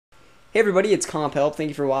Hey everybody, it's Comp Help. Thank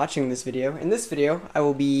you for watching this video. In this video, I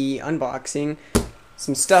will be unboxing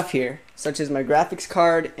some stuff here, such as my graphics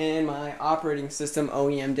card and my operating system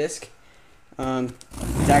OEM disk.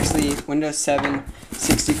 It's actually Windows 7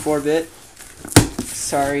 64-bit.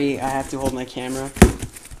 Sorry, I have to hold my camera.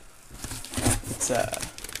 It's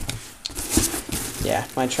yeah,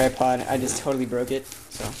 my tripod. I just totally broke it.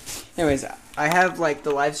 So, anyways, I have like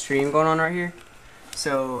the live stream going on right here.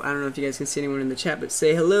 So, I don't know if you guys can see anyone in the chat, but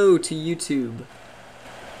say hello to YouTube.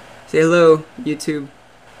 Say hello, YouTube.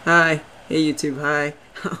 Hi. Hey, YouTube. Hi.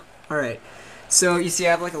 Alright. So, you see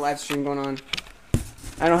I have like a live stream going on.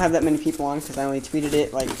 I don't have that many people on because I only tweeted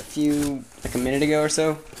it like a minute ago or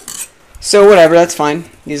so. So, whatever. That's fine.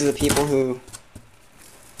 These are the people who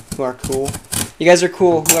are cool. You guys are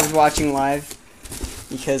cool, whoever's watching live.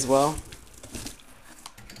 Because, well,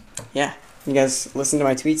 yeah. You guys listen to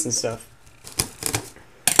my tweets and stuff.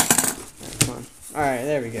 Alright,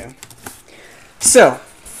 there we go. So,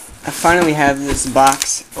 I finally have this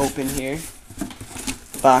box open here.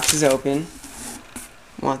 The box is open.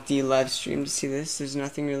 I want the live stream to see this. There's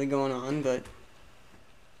nothing really going on, but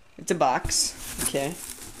it's a box. Okay.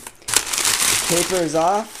 Paper is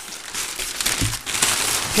off.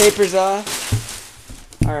 Paper's off.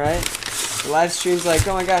 Alright. The live stream's like,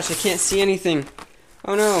 oh my gosh, I can't see anything.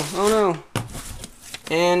 Oh no, oh no.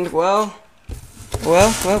 And, well,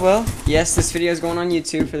 yes, this video is going on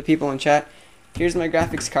YouTube for the people in chat. Here's my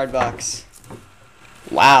graphics card box.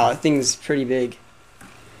 Wow, that thing's pretty big.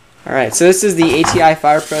 Alright, so this is the ATI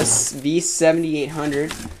Firepro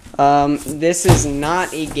V7800. This is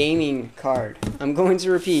not a gaming card. I'm going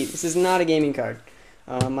to repeat, this is not a gaming card.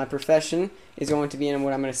 My profession is going to be, in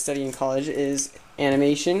what I'm going to study in college, is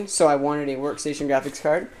animation, so I wanted a workstation graphics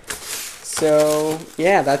card. So,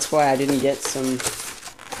 yeah, that's why I didn't get some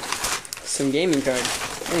gaming card.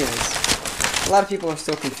 Anyways, a lot of people are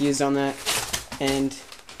still confused on that, and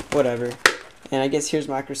whatever. And I guess here's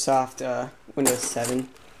Microsoft Windows 7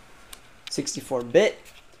 64-bit.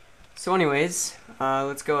 So anyways,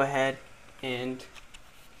 let's go ahead and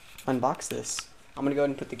unbox this. I'm gonna go ahead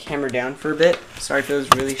and put the camera down for a bit. Sorry if it was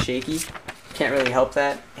really shaky. Can't really help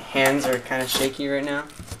that. Hands are kind of shaky right now,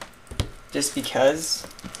 just because.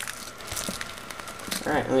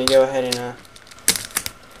 Alright, let me go ahead and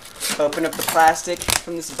open up the plastic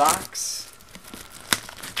from this box.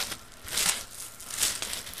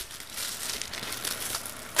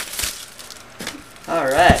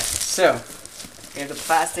 Alright, so we have the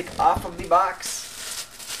plastic off of the box.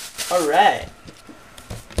 Alright.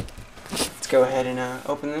 Let's go ahead and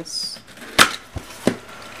open this.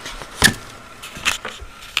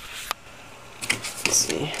 Let's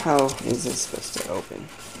see, how is this supposed to open?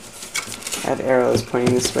 I have arrows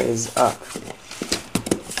pointing this way is up.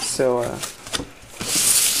 So,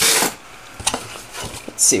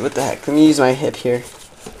 let's see, what the heck. Let me use my hip here.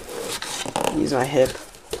 Use my hip,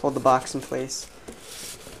 hold the box in place.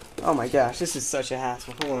 Oh my gosh, this is such a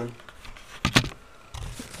hassle. Hold on.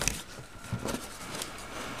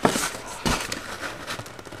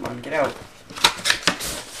 Come on, get out.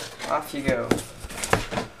 Off you go.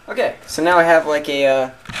 Okay, so now I have like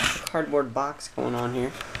a cardboard box going on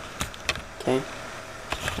here. Okay.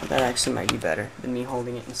 That actually might be better than me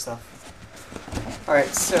holding it and stuff.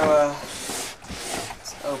 Alright, so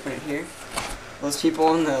let's open it here. Those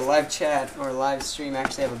people in the live chat or live stream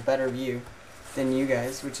actually have a better view than you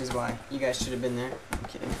guys, which is why you guys should have been there. I'm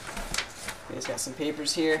kidding. We just got some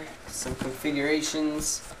papers here, some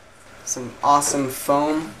configurations, some awesome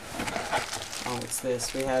foam. Oh, what's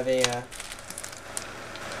this? We have a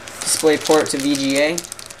display port to VGA,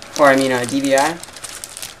 or I mean DVI.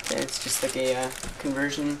 It's just like a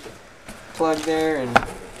conversion plug there, and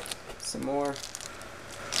some more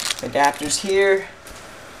adapters here.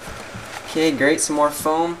 Okay, great, some more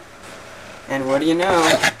foam. And what do you know?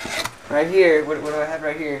 Right here, what do I have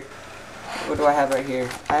right here? What do I have right here?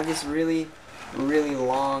 I have this really, really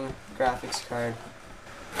long graphics card.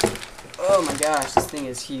 Oh my gosh, this thing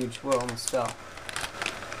is huge. Whoa, almost fell.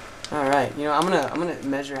 Alright, you know, I'm gonna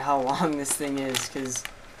measure how long this thing is, because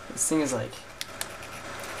this thing is like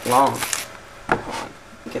long. Hold on.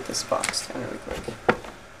 Get this box down really quick.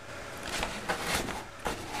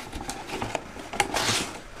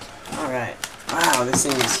 Alright. Wow, this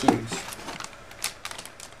thing is huge.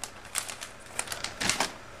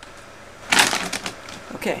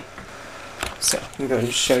 Okay. So, I'm going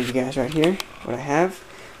to show you guys right here what I have.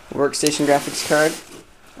 A workstation graphics card.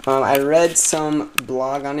 I read some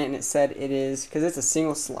blog on it, and it said it is, because it's a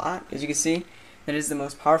single slot, as you can see, it is the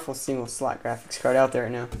most powerful single slot graphics card out there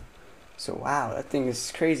right now. So wow, that thing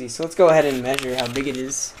is crazy. So let's go ahead and measure how big it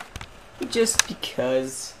is, just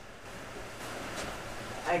because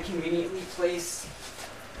I conveniently place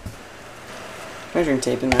measuring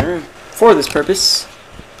tape in my room for this purpose.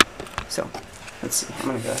 So, let's see. I'm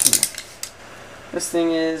gonna go here. This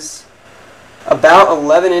thing is about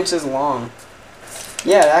 11 inches long.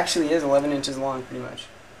 Yeah, it actually is 11 inches long, pretty much.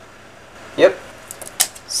 Yep.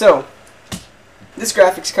 So, this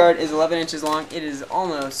graphics card is 11 inches long. It is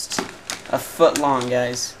almost a foot long,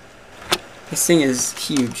 guys. This thing is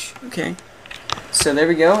huge, okay? So there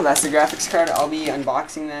we go. That's the graphics card. I'll be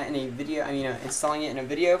unboxing that in a video. Installing it in a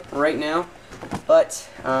video right now. But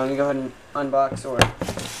let me go ahead and unbox or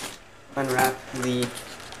unwrap the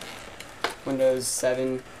Windows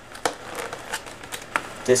 7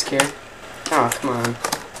 disk here. Oh, come on.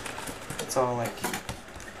 It's all like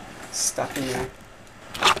stuck in there.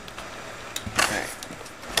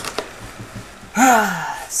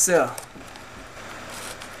 Alright. So,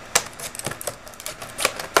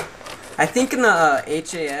 I think in the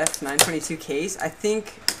HAF 922 case, I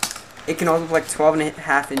think it can hold up like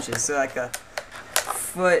 12.5 inches, so like a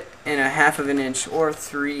foot and a half of an inch, or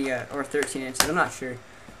 13 inches. I'm not sure,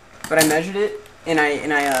 but I measured it, and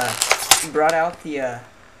I brought out the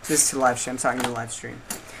this is to the live stream. I'm talking to the live stream.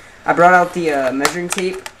 I brought out the measuring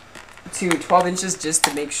tape to 12 inches just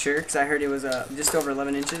to make sure, because I heard it was just over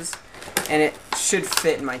 11 inches, and it should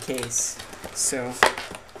fit in my case. So,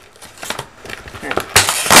 yeah.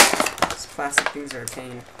 These plastic things are a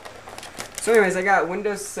pain. So anyways, I got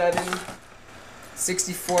Windows 7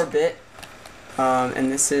 64-bit,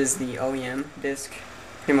 and this is the OEM disc.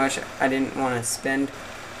 Pretty much, I didn't want to spend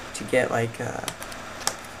to get like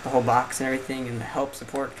the whole box and everything and the help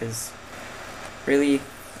support, because really,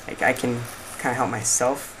 like, I can kind of help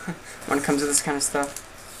myself when it comes to this kind of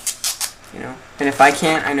stuff, you know. And if I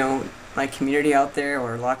can't, I know like community out there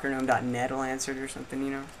or lockergnome.net will answer it or something,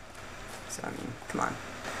 you know. So I mean, come on,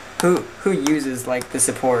 who uses like the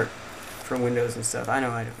support for Windows and stuff? I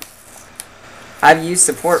know I don't. I've used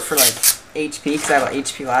support for like HP because I have an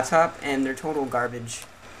HP laptop, and they're total garbage.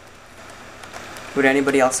 Would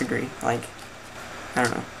anybody else agree? Like, I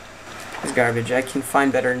don't know. It's garbage. I can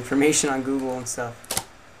find better information on Google and stuff.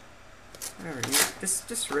 Whatever, dude.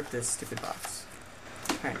 Just rip this stupid box.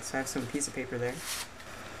 Alright, so I have some piece of paper there.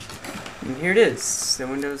 And here it is, the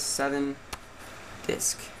Windows 7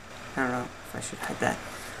 disc. I don't know if I should hide that.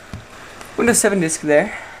 Windows 7 disc there.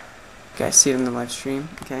 You guys see it in the live stream.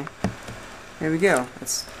 Okay. There we go.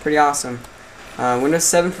 That's pretty awesome. Windows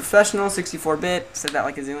 7 Professional, 64-bit. Said that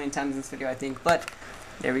like a zillion times in this video, I think. But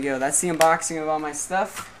there we go. That's the unboxing of all my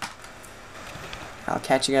stuff. I'll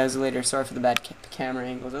catch you guys later. Sorry for the bad camera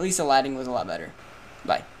angles. At least the lighting was a lot better.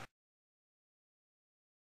 Bye.